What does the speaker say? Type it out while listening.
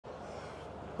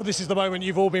Well, this is the moment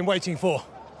you've all been waiting for.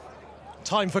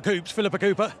 Time for Coops. Philippa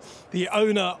Cooper, the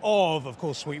owner of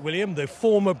course, Sweet William, the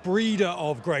former breeder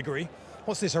of Gregory.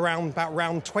 What's this, about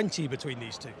round 20 between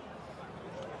these two?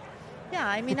 Yeah,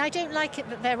 I mean, I don't like it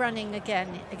that they're running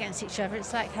again against each other.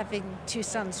 It's like having two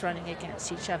sons running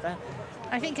against each other.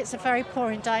 I think it's a very poor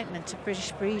indictment of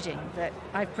British breeding that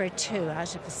I've bred 2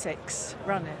 out of the 6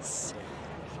 runners.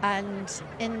 And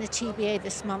in the TBA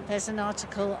this month, there's an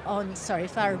article on,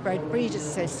 Thoroughbred Breeders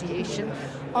Association,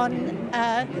 on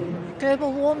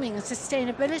global warming and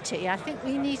sustainability. I think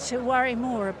we need to worry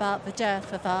more about the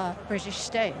dearth of our British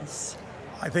stayers.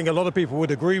 I think a lot of people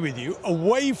would agree with you.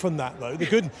 Away from that, though,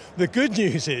 the good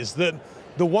news is that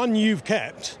the one you've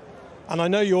kept, and I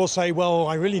know you'll say, well,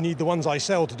 I really need the ones I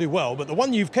sell to do well, but the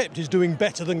one you've kept is doing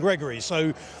better than Gregory.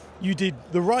 So you did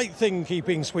the right thing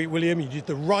keeping Sweet William, you did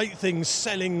the right thing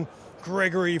selling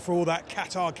Gregory for all that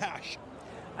Qatar cash.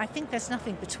 I think there's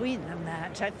nothing between them,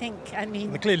 Matt. I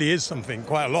mean... There clearly is something,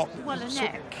 quite a lot. Well, a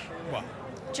neck. Well,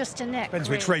 just a neck. depends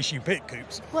which race you pick,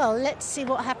 Coops. Well, let's see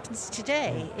what happens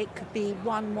today. It could be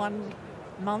one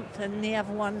month and the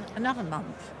other one another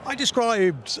month. I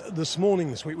described this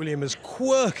morning Sweet William as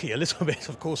quirky a little bit,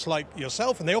 of course, like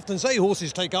yourself, and they often say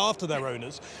horses take after their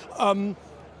owners.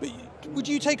 But would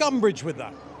you take umbrage with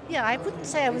that? Yeah, I wouldn't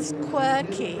say I was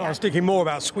quirky. I was thinking more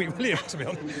about Sweet William, to be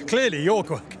honest. Clearly you're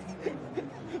quirky.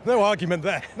 No argument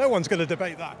there. No one's going to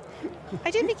debate that.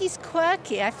 I don't think he's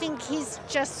quirky. I think he's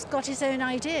just got his own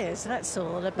ideas, that's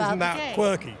all, about Isn't that the game.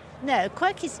 Quirky? No,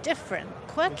 quirky's different.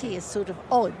 Quirky is sort of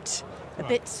odd, a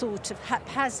bit sort of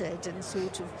haphazard and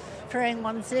sort of throwing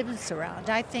one's limbs around.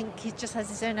 I think he just has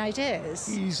his own ideas.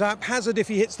 He's haphazard if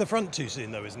he hits the front too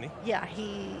soon, though, isn't he? Yeah,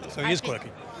 So he is quirky.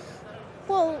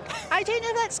 Well, I don't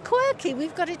know that's quirky.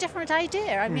 We've got a different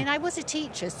idea. I mean, I was a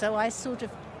teacher, so I sort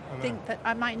of think that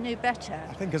I might know better.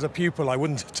 I think as a pupil I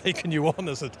wouldn't have taken you on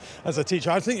as a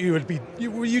teacher. I think you would be...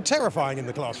 Were you terrifying in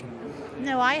the classroom?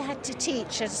 No, I had to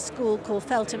teach at a school called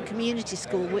Feltham Community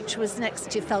School, which was next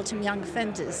to Feltham Young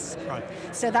Offenders. Right.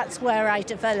 So that's where I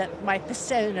developed my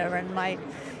persona and my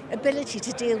ability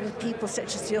to deal with people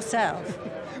such as yourself.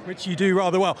 Which you do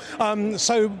rather well.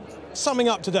 So, summing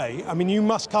up today, I mean, you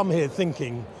must come here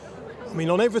thinking, I mean,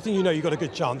 on everything you know, you've got a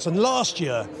good chance. And last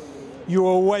year, you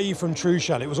were away from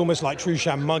Trusham. It was almost like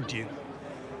Trusham mugged you.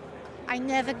 I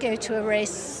never go to a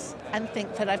race and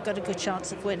think that I've got a good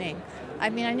chance of winning. I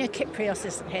mean, I know Kyprios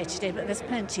isn't here today, but there's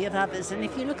plenty of others. And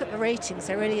if you look at the ratings,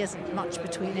 there really isn't much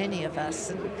between any of us.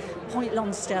 And Point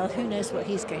Lonsdale, who knows what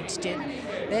he's going to do?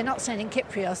 They're not sending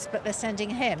Kyprios, but they're sending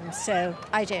him. So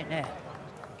I don't know.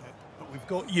 We've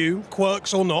got you,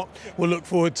 quirks or not. We'll look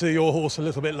forward to your horse a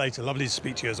little bit later. Lovely to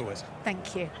speak to you as always.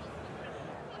 Thank you.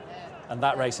 And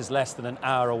that race is less than an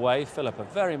hour away. Philippa,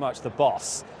 very much the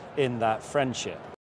boss in that friendship.